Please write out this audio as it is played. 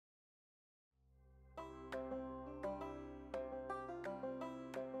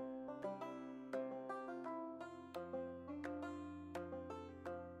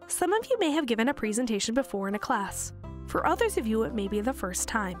Some of you may have given a presentation before in a class. For others of you, it may be the first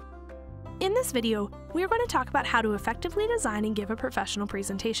time. In this video, we are going to talk about how to effectively design and give a professional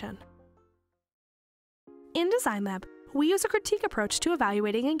presentation. In Design Lab, we use a critique approach to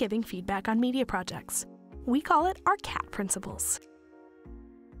evaluating and giving feedback on media projects. We call it our CAT principles.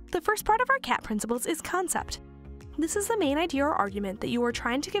 The first part of our CAT principles is concept. This is the main idea or argument that you are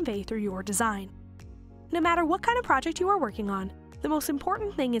trying to convey through your design. No matter what kind of project you are working on, the most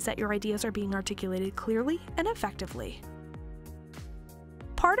important thing is that your ideas are being articulated clearly and effectively.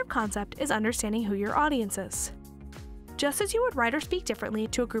 Part of concept is understanding who your audience is. Just as you would write or speak differently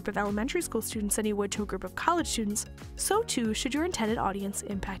to a group of elementary school students than you would to a group of college students, so too should your intended audience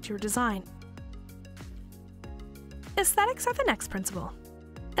impact your design. Aesthetics are the next principle.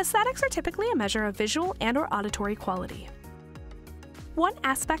 Aesthetics are typically a measure of visual and/or auditory quality. One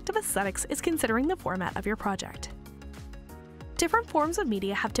aspect of aesthetics is considering the format of your project. Different forms of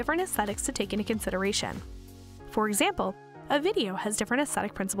media have different aesthetics to take into consideration. For example, a video has different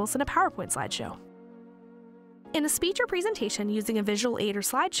aesthetic principles than a PowerPoint slideshow. In a speech or presentation using a visual aid or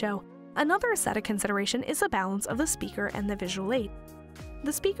slideshow, another aesthetic consideration is the balance of the speaker and the visual aid.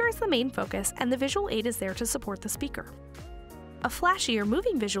 The speaker is the main focus, and the visual aid is there to support the speaker. A flashy or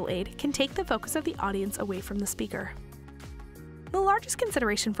moving visual aid can take the focus of the audience away from the speaker. The largest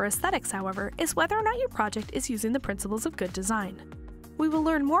consideration for aesthetics, however, is whether or not your project is using the principles of good design. We will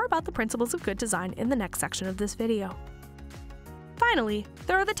learn more about the principles of good design in the next section of this video. Finally,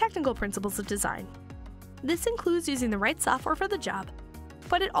 there are the technical principles of design. This includes using the right software for the job,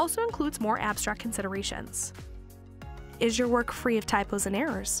 but it also includes more abstract considerations. Is your work free of typos and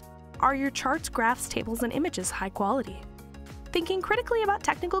errors? Are your charts, graphs, tables, and images high quality? Thinking critically about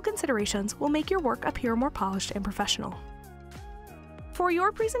technical considerations will make your work appear more polished and professional. For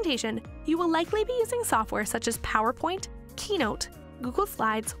your presentation, you will likely be using software such as PowerPoint, Keynote, Google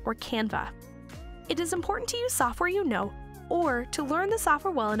Slides, or Canva. It is important to use software you know, or to learn the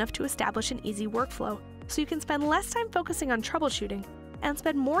software well enough to establish an easy workflow so you can spend less time focusing on troubleshooting and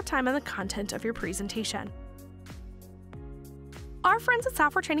spend more time on the content of your presentation. Our friends at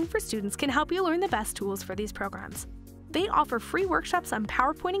Software Training for Students can help you learn the best tools for these programs. They offer free workshops on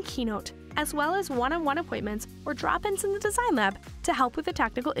PowerPoint and Keynote, as well as one-on-one appointments or drop-ins in the Design Lab to help with the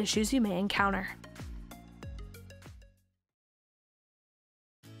technical issues you may encounter.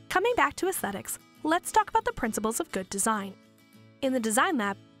 Coming back to aesthetics, let's talk about the principles of good design. In the Design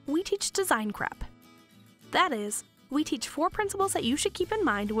Lab, we teach design prep. That is, we teach 4 principles that you should keep in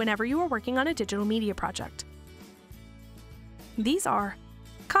mind whenever you are working on a digital media project. These are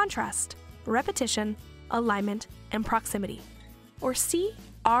contrast, repetition, alignment, and proximity, or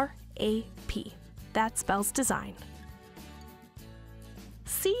CRAP. That spells design.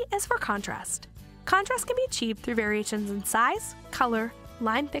 C is for contrast. Contrast can be achieved through variations in size, color,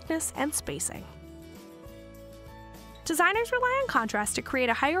 line thickness, and spacing. Designers rely on contrast to create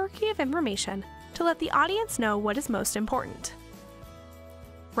a hierarchy of information to let the audience know what is most important.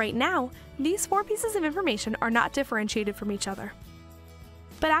 Right now, these 4 pieces of information are not differentiated from each other.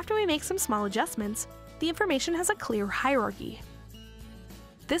 But after we make some small adjustments, the information has a clear hierarchy.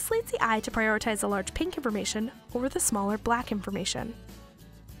 This leads the eye to prioritize the large pink information over the smaller black information.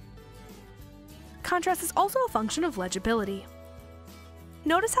 Contrast is also a function of legibility.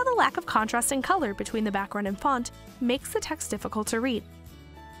 Notice how the lack of contrast in color between the background and font makes the text difficult to read.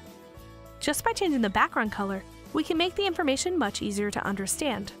 Just by changing the background color, we can make the information much easier to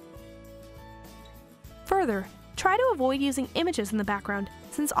understand. Further, try to avoid using images in the background,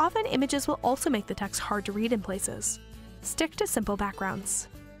 since often images will also make the text hard to read in places. Stick to simple backgrounds.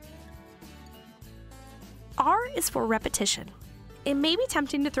 R is for repetition. It may be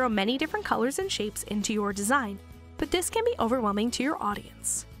tempting to throw many different colors and shapes into your design, but this can be overwhelming to your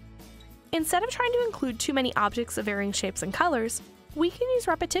audience. Instead of trying to include too many objects of varying shapes and colors, we can use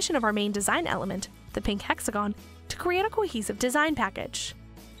repetition of our main design element, the pink hexagon, to create a cohesive design package.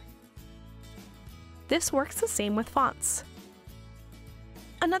 This works the same with fonts.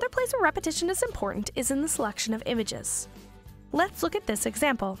 Another place where repetition is important is in the selection of images. Let's look at this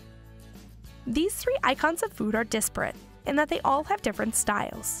example. These 3 icons of food are disparate in that they all have different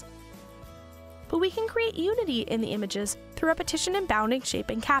styles. But we can create unity in the images through repetition in bounding, shape,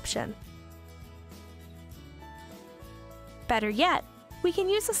 and caption. Better yet, we can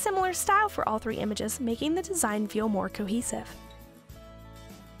use a similar style for all 3 images, making the design feel more cohesive.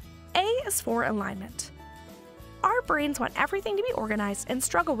 A is for alignment. Our brains want everything to be organized and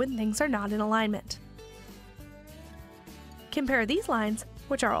struggle when things are not in alignment. Compare these lines,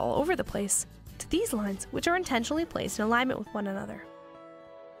 which are all over the place, to these lines, which are intentionally placed in alignment with one another.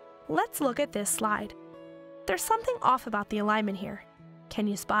 Let's look at this slide. There's something off about the alignment here. Can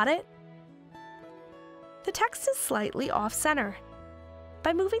you spot it? The text is slightly off-center.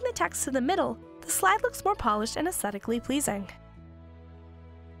 By moving the text to the middle, the slide looks more polished and aesthetically pleasing.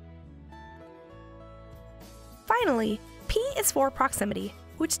 Finally, P is for proximity,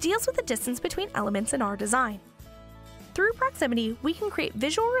 which deals with the distance between elements in our design. Through proximity, we can create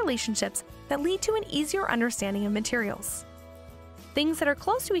visual relationships that lead to an easier understanding of materials. Things that are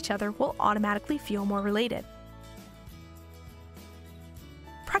close to each other will automatically feel more related.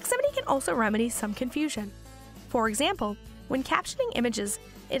 Proximity can also remedy some confusion. For example, when captioning images,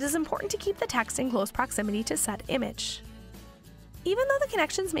 it is important to keep the text in close proximity to said image. Even though the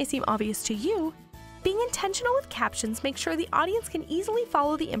connections may seem obvious to you, being intentional with captions makes sure the audience can easily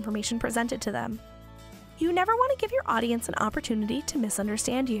follow the information presented to them. You never want to give your audience an opportunity to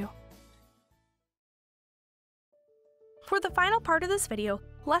misunderstand you. For the final part of this video,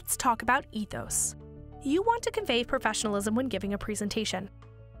 let's talk about ethos. You want to convey professionalism when giving a presentation.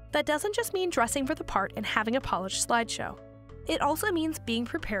 That doesn't just mean dressing for the part and having a polished slideshow. It also means being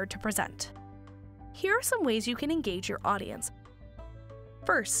prepared to present. Here are some ways you can engage your audience.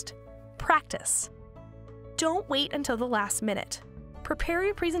 First, practice. Don't wait until the last minute. Prepare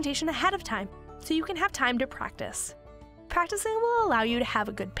your presentation ahead of time so you can have time to practice. Practicing will allow you to have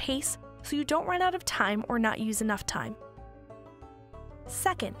a good pace so you don't run out of time or not use enough time.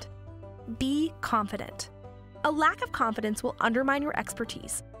 Second, be confident. A lack of confidence will undermine your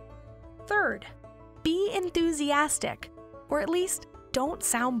expertise. Third, be enthusiastic, or at least don't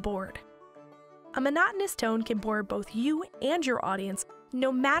sound bored. A monotonous tone can bore both you and your audience,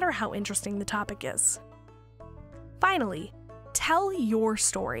 no matter how interesting the topic is. Finally, tell your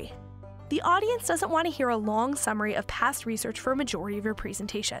story. The audience doesn't want to hear a long summary of past research for a majority of your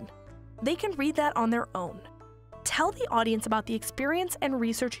presentation. They can read that on their own. Tell the audience about the experience and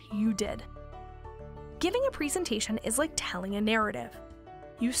research you did. Giving a presentation is like telling a narrative.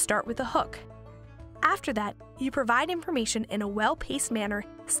 You start with a hook. After that, you provide information in a well-paced manner,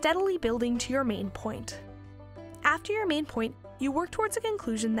 steadily building to your main point. After your main point, you work towards a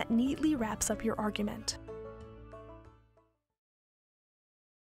conclusion that neatly wraps up your argument.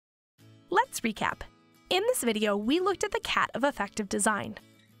 Let's recap. In this video, we looked at the CAT of effective design.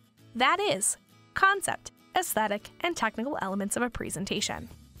 That is, concept, aesthetic, and technical elements of a presentation.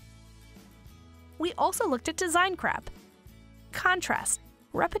 We also looked at design crap: contrast,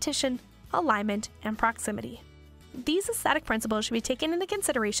 repetition, alignment, and proximity. These aesthetic principles should be taken into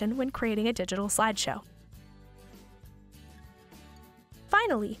consideration when creating a digital slideshow.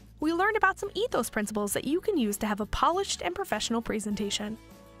 Finally, we learned about some ethos principles that you can use to have a polished and professional presentation.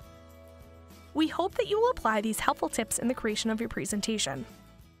 We hope that you will apply these helpful tips in the creation of your presentation.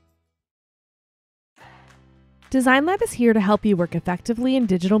 Design Lab is here to help you work effectively in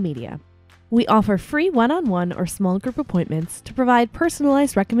digital media. We offer free one-on-one or small group appointments to provide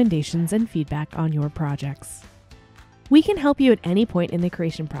personalized recommendations and feedback on your projects. We can help you at any point in the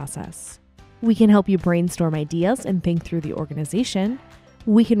creation process. We can help you brainstorm ideas and think through the organization.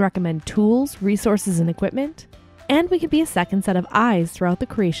 We can recommend tools, resources, and equipment. And we can be a second set of eyes throughout the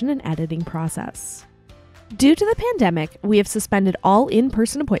creation and editing process. Due to the pandemic, we have suspended all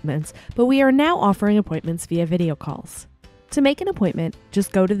in-person appointments, but we are now offering appointments via video calls. To make an appointment,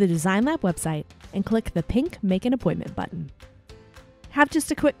 just go to the Design Lab website and click the pink Make an Appointment button. Have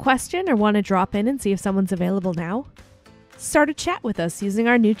just a quick question or want to drop in and see if someone's available now? Start a chat with us using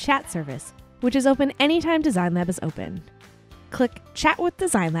our new chat service, which is open anytime Design Lab is open. Click Chat with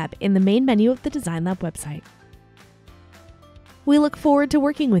Design Lab in the main menu of the Design Lab website. We look forward to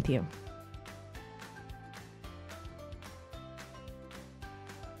working with you.